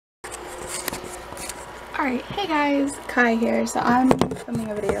Alright, hey guys, Kai here. So I'm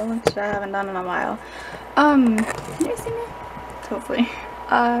filming a video, which I haven't done in a while. Can you see me? Hopefully.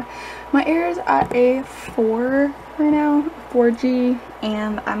 My ear is at a 4 right now, 4G,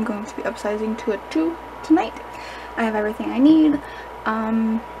 and I'm going to be upsizing to a 2 tonight. I have everything I need.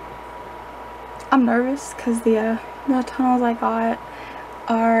 I'm nervous because the tunnels I got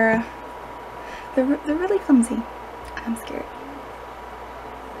are, they're really flimsy, and I'm scared.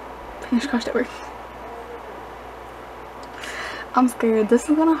 Fingers crossed it works. I'm scared. This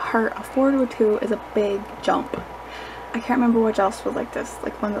is gonna hurt. A 4 to a 2 is a big jump. I can't remember which else was like this,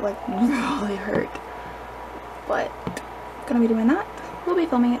 like one that like really hurt. But gonna be doing that. We'll be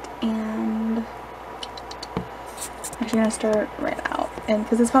filming it, and I'm actually gonna start right now. And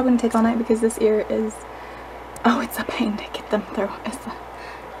because it's probably gonna take all night because this ear is, oh, it's a pain to get them through.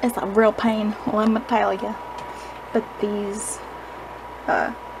 It's a real pain. Let me tell you. But these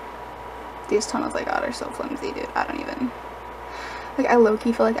tunnels I got are so flimsy, dude. I don't even. Like, I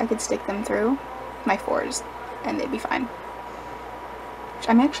low-key feel like I could stick them through my 4s and they'd be fine. Which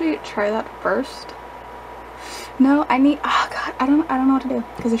I may actually try that first. No, I need, oh god, I don't know what to do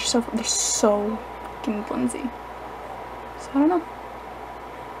because they're so fucking flimsy. So I don't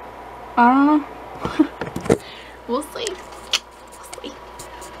know. We'll see.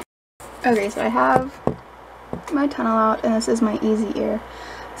 Okay, so I have my tunnel out and this is my easy ear.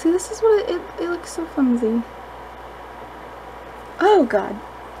 See, this is what it looks so flimsy. Oh god.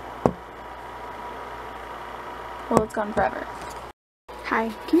 Well, it's gone forever. Hi,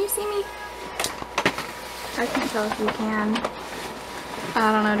 can you see me? I can't tell if you can.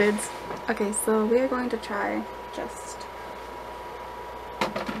 I don't know, dudes. Okay, so we are going to try just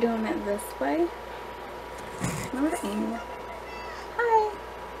doing it this way. Remember to aim. Hi.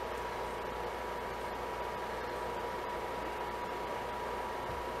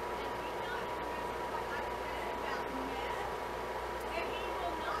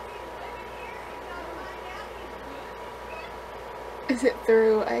 Is it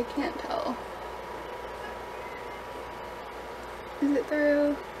through? I can't tell. Is it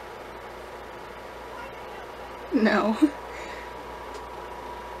through? No.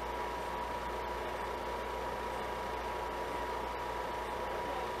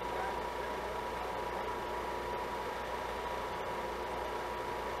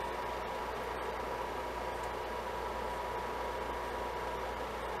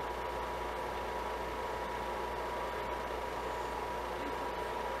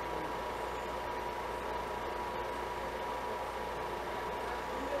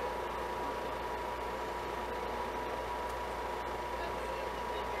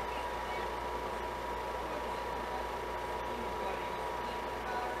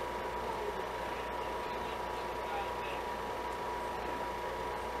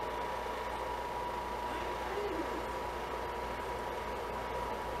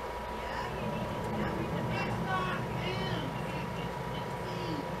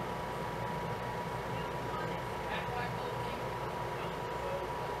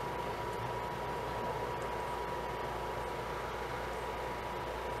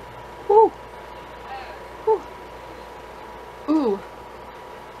 Ooh. Ooh. Ooh.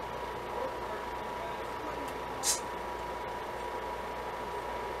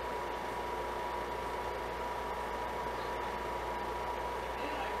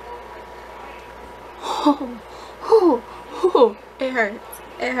 Oh, oh, oh, it hurts.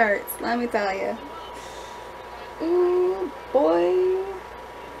 It hurts. Let me tell you. Ooh, boy.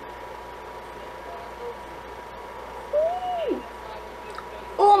 Ooh.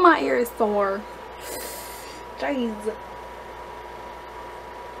 Oh, my ear is sore. Jeez.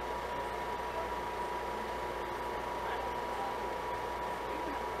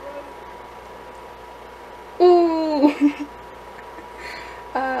 Ooh.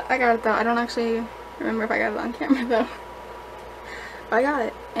 I got it though. I don't actually remember if I got it on camera though. But I got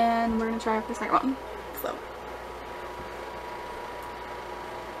it, and we're gonna try out the second one. So.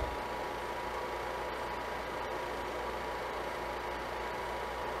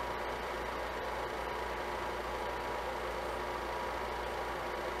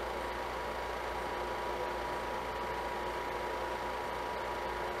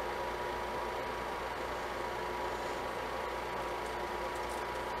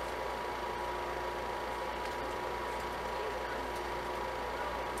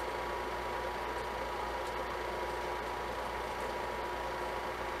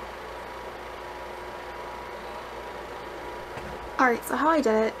 Alright, so how I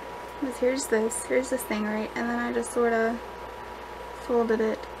did it was here's this thing, right? And then I just sort of folded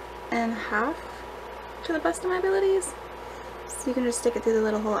it in half to the best of my abilities. So you can just stick it through the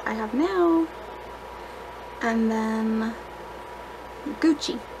little hole I have now. And then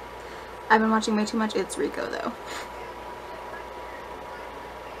Gucci. I've been watching way too much It's Rico though.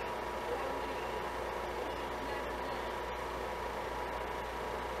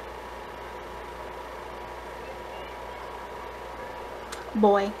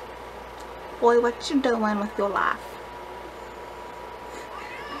 Boy, what you doing with your life?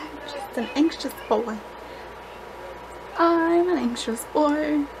 Just an anxious boy. I'm an anxious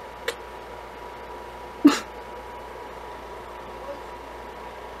boy.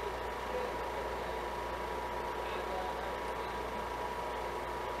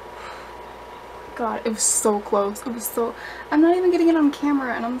 God, it was so close. It was so... I'm not even getting it on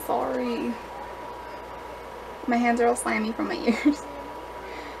camera and I'm sorry. My hands are all slimy from my ears.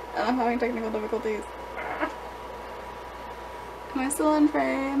 And I'm having technical difficulties. Am I still in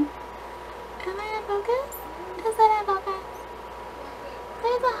frame? Am I in focus? Is it in focus?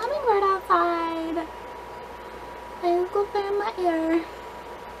 There's a hummingbird outside. Please go play in my ear.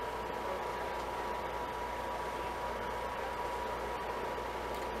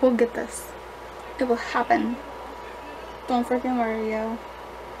 We'll get this. It will happen. Don't freaking worry, yo.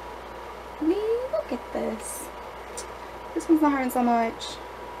 We will get this. This one's not hurting so much.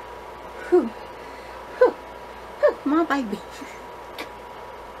 Whew. Whew. Whew. My baby.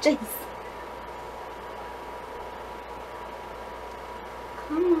 Jeez.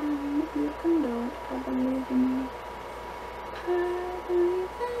 Come on, you can do it. I believe in you. I believe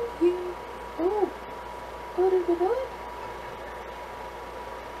in you. Oh. Oh, did we do it?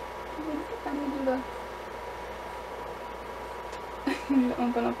 I need you to... I need to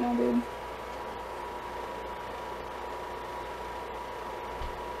open up now, dude.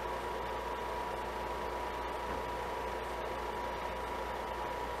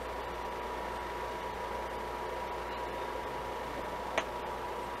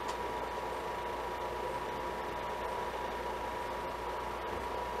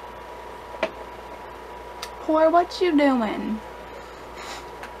 Poor, what you doing?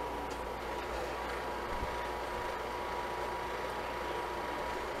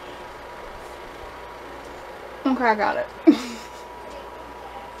 Okay, I got it.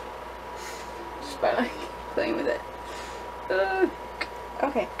 Just by like playing with it.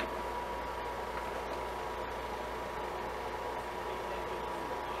 Okay.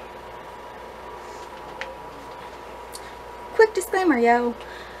 Quick disclaimer, yo.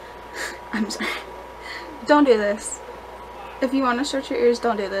 I'm sorry. Don't do this. If you want to stretch your ears,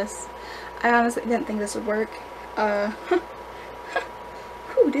 don't do this. I honestly didn't think this would work.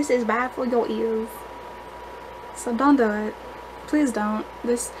 Whew, this is bad for your ears. So don't do it. Please don't.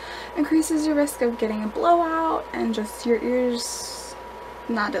 This increases your risk of getting a blowout and just your ears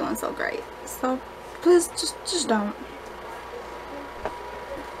not doing so great. So please just don't.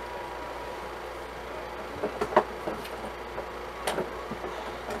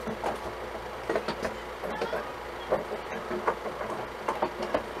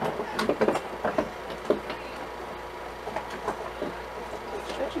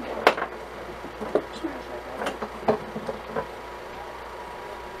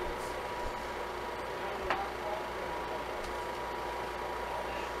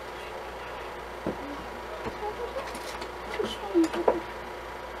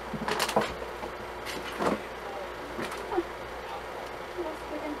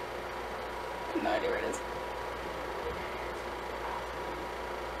 No idea where it is.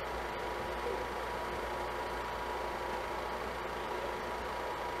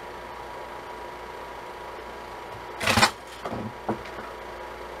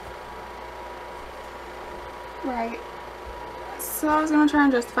 Right. So I was gonna try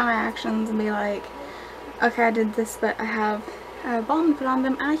and justify my actions and be like, okay, I did this, but I have balm to put on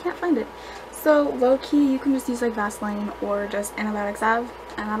them and I can't find it. So low-key, you can just use like Vaseline or just antibiotic salve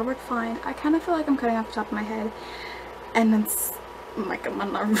and that'll work fine. I kind of feel like I'm cutting off the top of my head and it's like I'm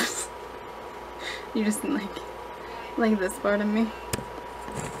nervous. You just like this part of me.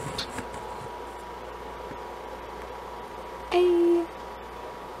 Hey.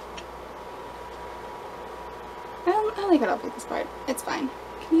 I only cut off like this part. It's fine.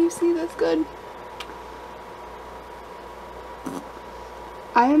 Can you see this good?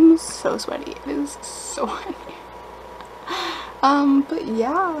 I am so sweaty. It is so sweaty. But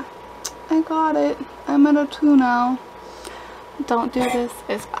yeah, I got it. I'm at a 2 now. Don't do this.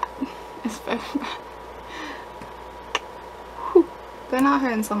 It's bad. It's very bad. Whew. They're not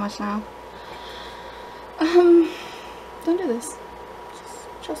hurting so much now. Don't do this. Just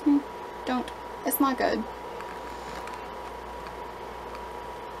trust me. Don't. It's not good.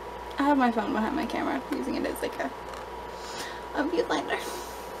 I have my phone behind my camera, using it as like a viewfinder.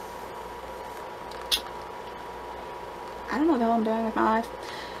 I don't know what the hell I'm doing with my life.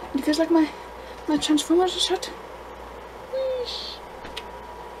 Do you guys like my Transformers shot?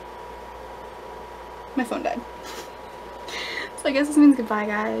 My phone died. So I guess this means goodbye,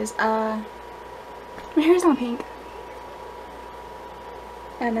 guys. My hair's not pink.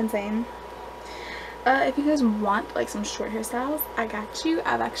 And insane. If you guys want like some short hairstyles, I got you.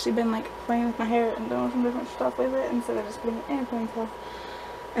 I've actually been like playing with my hair and doing some different stuff with it instead of just putting it in a ponytail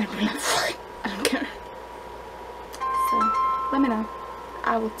and being like, I don't care. So let me know.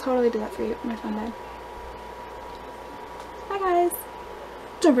 I will totally do that for you. My phone died. Bye guys.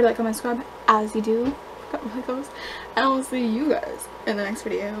 Don't forget to like, comment, subscribe as you do. Got my goes. And I will see you guys in the next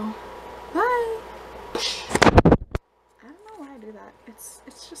video. Bye. I don't know why I do that. It's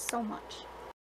just so much.